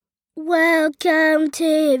Welcome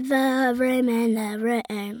to the room in the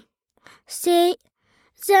room. Season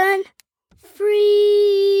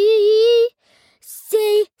 3.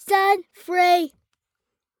 Season 3.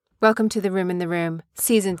 Welcome to the Room in the Room,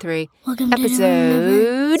 Season 3, Welcome Episode to the room in the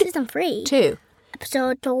room. Season 3. 2,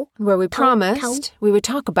 Episode 2. where we promised we would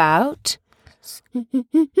talk about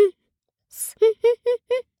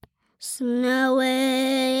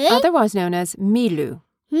Snowy. otherwise known as Milou,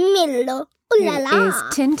 Milou. Ooh la who la. is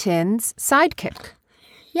Tintin's sidekick.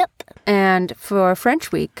 Yep. And for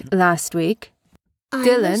French Week last week,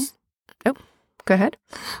 Dillon... Oh, go ahead.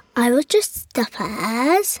 I was just up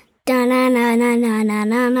as...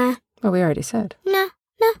 Da-na-na-na-na-na-na. Well, we already said. No.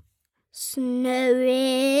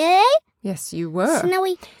 Snowy. Yes, you were.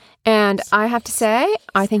 Snowy. And I have to say,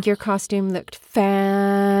 I think your costume looked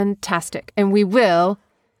fantastic. And we will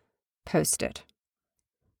post it.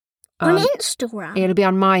 On Instagram. It'll be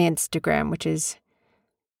on my Instagram, which is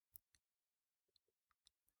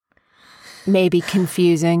maybe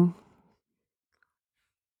confusing.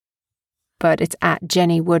 But it's at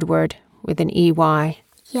Jenny Woodward with an EY.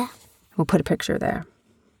 Yeah. We'll put a picture there.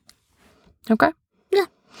 Okay? Yeah.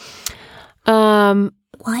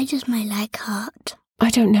 Why does my leg hurt? I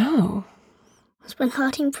don't know. It's been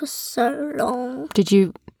hurting for so long. Did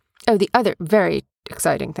you... Oh, the other very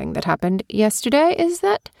exciting thing that happened yesterday is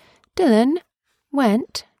that Dillon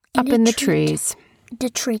went up in the trees. The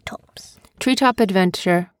treetops. Treetop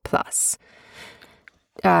Adventure Plus.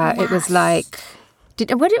 It was like...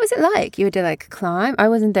 What was it like? You had to climb? I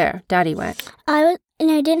wasn't there. Daddy went. I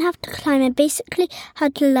didn't have to climb. I basically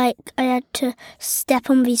had to step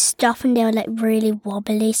on these stuff, and they were really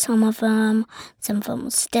wobbly. Some of them were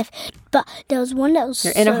stiff. But there was one that was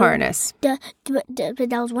You're in a harness. But there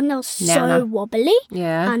was one that was so wobbly.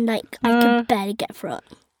 Yeah. And I could barely get through it.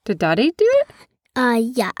 Did Daddy do it?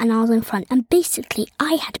 Yeah, and I was in front, and basically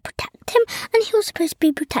I had to protect him, and he was supposed to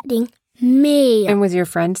be protecting me. And was your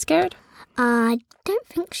friend scared? I don't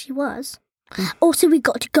think she was. Also, we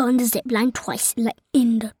got to go on the zip line twice,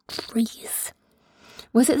 in the trees.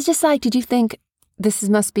 Was it just did you think this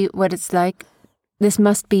must be what it's like? This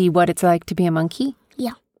must be what it's like to be a monkey?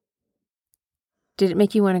 Yeah. Did it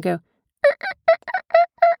make you want to go?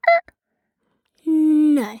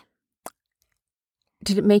 No.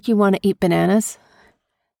 Did it make you want to eat bananas?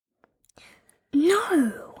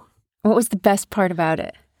 No. What was the best part about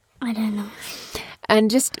it? I don't know.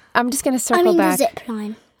 And I'm just going to circle back. the zip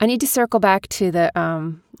line. I need to circle back to the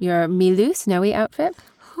your Milou snowy outfit.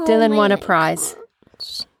 Dillon won a prize.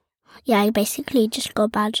 God. Yeah, you basically just got a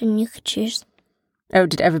badge and you could choose. Oh,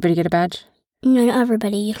 did everybody get a badge? No, not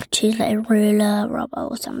everybody. You could choose a ruler, rubber,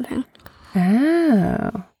 or something.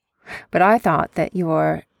 Oh. But I thought that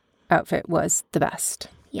your outfit was the best.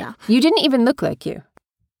 Yeah. You didn't even look like you.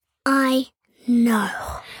 I know.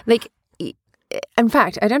 In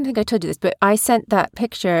fact, I don't think I told you this, but I sent that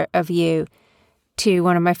picture of you to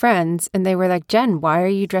one of my friends, and they were like, Jen, why are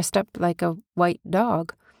you dressed up like a white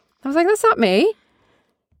dog? I was like, that's not me.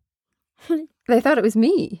 They thought it was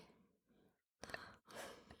me.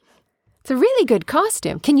 It's a really good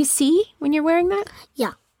costume. Can you see when you're wearing that?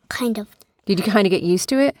 Yeah, kind of. Did you kind of get used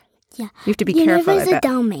to it? Yeah. You have to be careful. There's a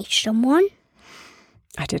Dalmatian one.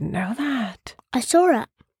 I didn't know that. I saw it.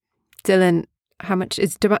 Dillon, how much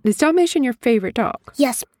is Dalmatian your favorite dog?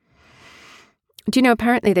 Yes. Do you know,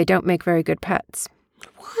 apparently they don't make very good pets.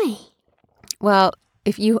 Why? Well,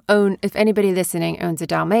 if anybody listening owns a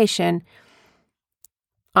Dalmatian,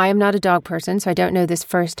 I am not a dog person, so I don't know this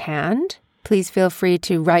firsthand. Please feel free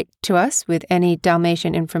to write to us with any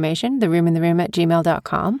Dalmatian information,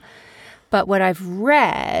 theroomintheroom@gmail.com. But what I've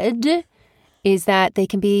read is that they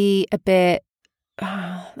can be a bit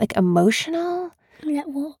emotional. Like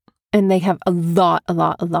what? And they have a lot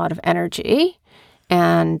of energy.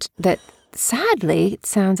 And that, sadly, it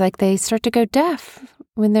sounds like they start to go deaf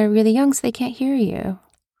when they're really young, so they can't hear you.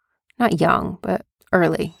 Not young, but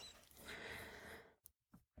early.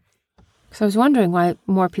 So I was wondering why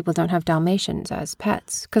more people don't have Dalmatians as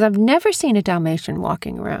pets. Because I've never seen a Dalmatian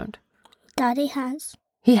walking around. Daddy has.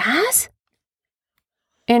 He has?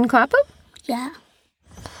 In Clapham? Yeah.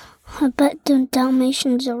 I bet the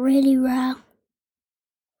Dalmatians are really rare.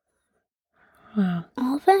 Wow.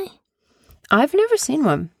 Are they? I've never seen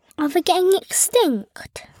one. Are they getting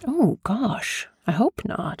extinct? Oh, gosh. I hope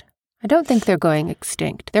not. I don't think they're going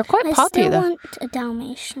extinct. They're quite popular. I still want a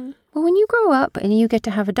Dalmatian. Well, when you grow up and you get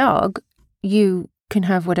to have a dog, you can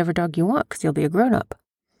have whatever dog you want because you'll be a grown-up.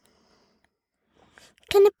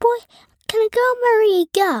 Can a girl marry a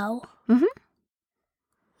girl? Mm-hmm.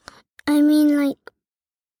 I mean,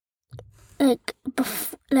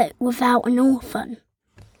 without an orphan.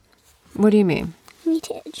 What do you mean? You need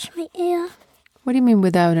to itch my ear. What do you mean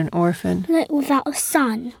without an orphan? Like without a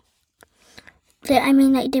son.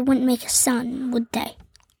 Like they wouldn't make a son, would they?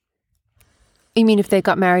 You mean if they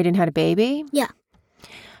got married and had a baby? Yeah.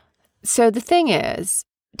 So the thing is,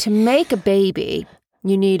 to make a baby,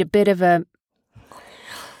 you need a bit of a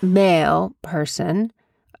male person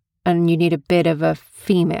and you need a bit of a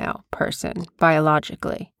female person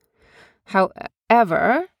biologically.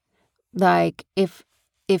 However, like if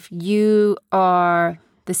you are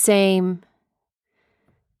the same,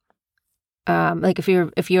 like if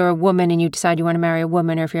you're a woman and you decide you want to marry a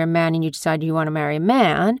woman, or if you're a man and you decide you want to marry a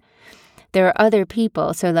man, there are other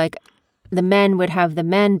people. So like the men would have the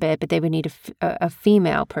men bit, but they would need a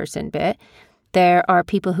female person bit. There are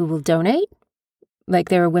people who will donate. Like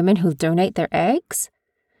there are women who donate their eggs.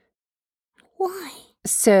 Why?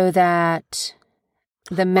 So that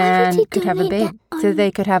the man could have a baby. So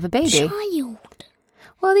they could have a baby. Child.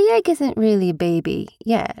 Well, the egg isn't really a baby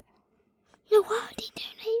yet. No, why would he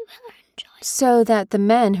donate their own child? So that the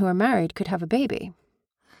men who are married could have a baby.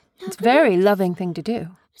 No, it's a very loving thing to do.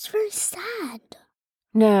 It's very sad.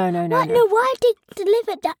 No. What? No, why did they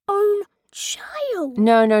deliver their own child?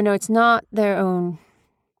 No, it's not their own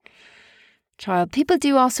child. People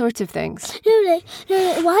do all sorts of things. No,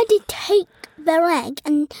 why did they take their egg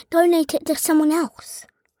and donate it to someone else?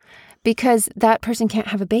 Because that person can't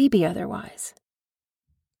have a baby otherwise.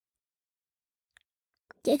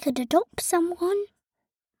 They could adopt someone.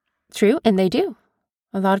 True, and they do.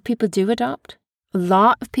 A lot of people do adopt. A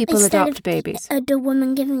lot of people adopt babies. The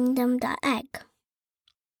woman giving them the egg.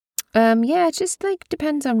 Yeah, it just like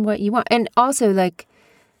depends on what you want. And also like,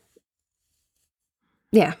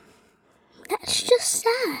 yeah. That's just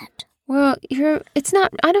sad. Well, it's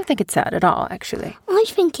not, I don't think it's sad at all, actually. I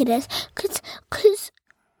think it is, because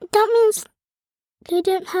that means they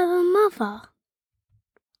don't have a mother.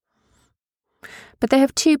 But they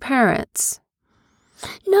have two parents.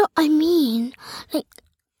 No, I mean, like,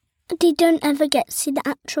 they don't ever get to see the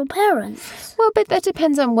actual parents. Well, but that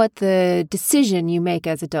depends on what the decision you make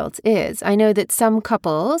as adults is. I know that some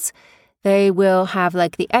couples, they will have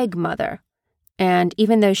like the egg mother. And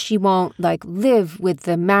even though she won't like live with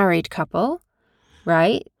the married couple,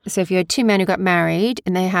 right? So if you had two men who got married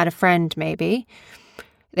and they had a friend maybe,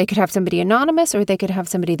 they could have somebody anonymous or they could have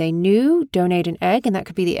somebody they knew donate an egg, and that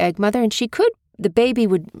could be the egg mother. And the baby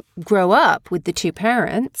would grow up with the two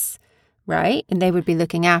parents, right? And they would be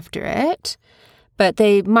looking after it. But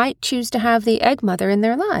they might choose to have the egg mother in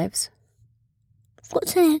their lives.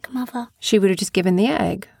 What's an egg mother? She would have just given the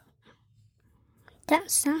egg.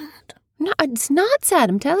 That's sad. No, it's not sad,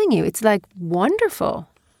 I'm telling you. It's like wonderful.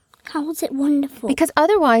 How is it wonderful? Because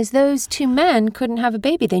otherwise those two men couldn't have a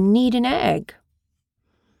baby. They need an egg.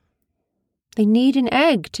 They need an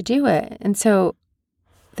egg to do it. And so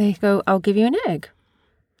they go, I'll give you an egg.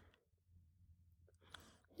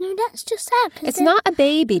 No, that's just sad. It's not a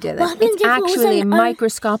baby, Dillon. It's actually a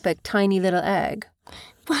microscopic, tiny little egg.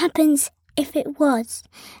 What happens if it was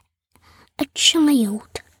a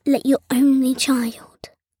child, like your only child?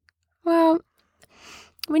 Well,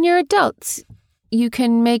 when you're adults, you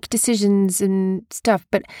can make decisions and stuff,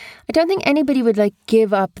 but I don't think anybody would like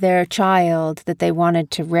give up their child that they wanted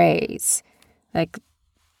to raise. Like,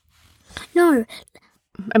 no.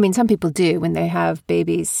 I mean, some people do when they have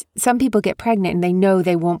babies. Some people get pregnant and they know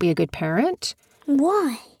they won't be a good parent.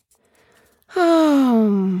 Why?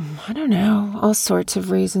 I don't know. All sorts of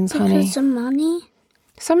reasons, honey. Because of money?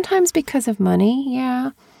 Sometimes because of money,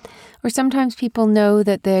 yeah. Or sometimes people know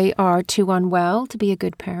that they are too unwell to be a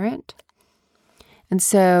good parent. And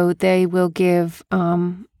so they will give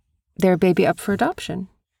their baby up for adoption.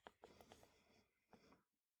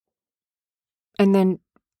 And then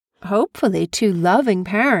hopefully two loving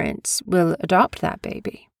parents will adopt that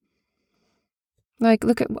baby. Like,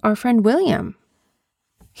 look at our friend William.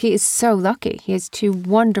 He is so lucky. He has two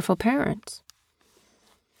wonderful parents.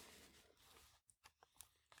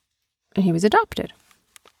 And he was adopted.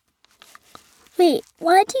 Wait,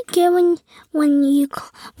 why do you go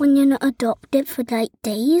when you're not adopted for like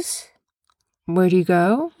days? Where do you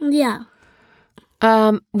go? Yeah.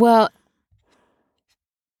 Well,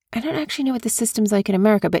 I don't actually know what the system's like in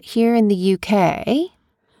America, but here in the UK,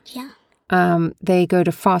 yeah, they go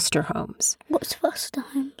to foster homes. What's foster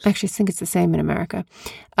homes? Actually, I think it's the same in America.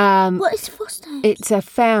 What is foster homes? It's a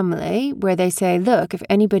family where they say, look, if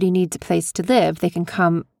anybody needs a place to live, they can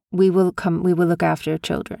come. We will look after your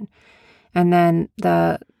children. And then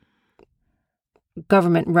the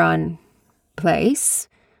government-run place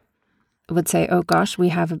would say, oh gosh, we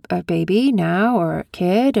have a baby now or a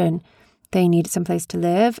kid and they need someplace to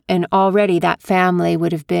live. And already that family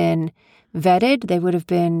would have been vetted. They would have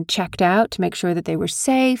been checked out to make sure that they were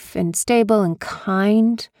safe and stable and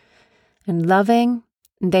kind and loving.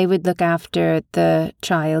 And they would look after the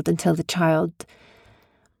child until the child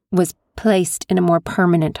was placed in a more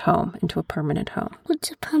permanent home, into a permanent home.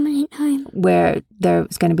 What's a permanent home? Where there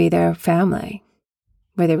was going to be their family,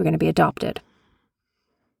 where they were going to be adopted.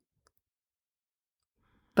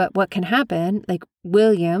 But what can happen, like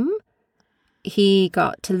William, he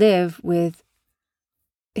got to live with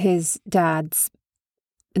his dad's,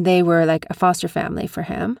 they were like a foster family for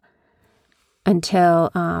him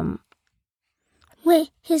until...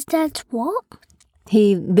 Wait, his dad's what?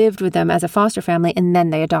 He lived with them as a foster family and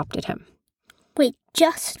then they adopted him. Wait,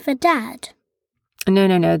 just the dad?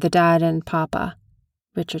 No, the dad and Papa,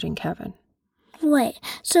 Richard and Kevin. Wait,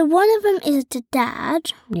 so one of them is the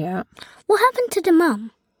dad? Yeah. What happened to the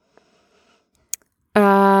mum?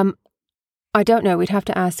 I don't know. We'd have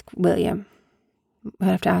to ask William. We'd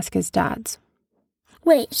have to ask his dads.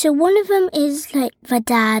 Wait, so one of them is like the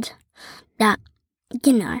dad that,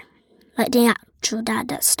 like the actual dad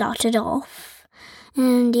that started off,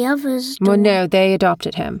 and the others... Well, no, they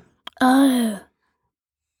adopted him. Oh.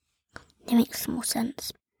 That makes more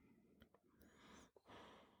sense.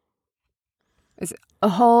 It's a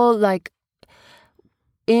whole, like,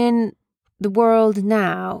 in the world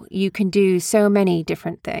now, you can do so many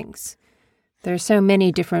different things. There are so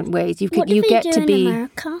many different ways. You get to be... in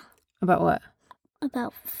America? About what?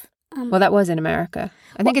 About... well, that was in America.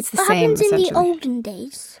 I think it's the same, essentially. What happens in the olden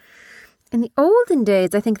days? In the olden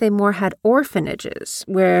days, I think they more had orphanages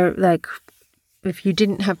where, like, if you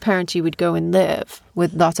didn't have parents, you would go and live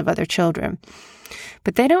with lots of other children.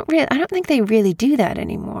 But I don't think they really do that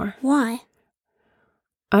anymore. Why?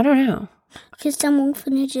 I don't know. Because some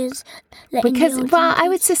orphanages... I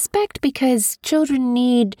would suspect because children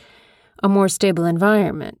need a more stable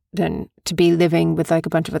environment than to be living with, like, a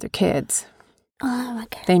bunch of other kids. Oh,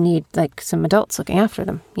 okay. They need, like, some adults looking after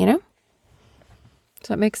them, you know? Does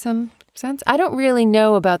that make some sense? I don't really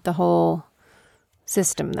know about the whole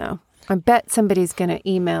system, though. I bet somebody's going to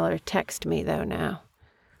email or text me, though, now.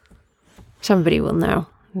 Somebody will know.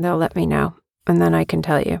 They'll let me know. And then I can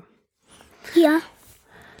tell you. Yeah.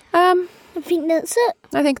 I think that's it.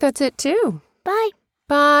 I think that's it, too. Bye.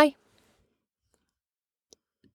 Bye.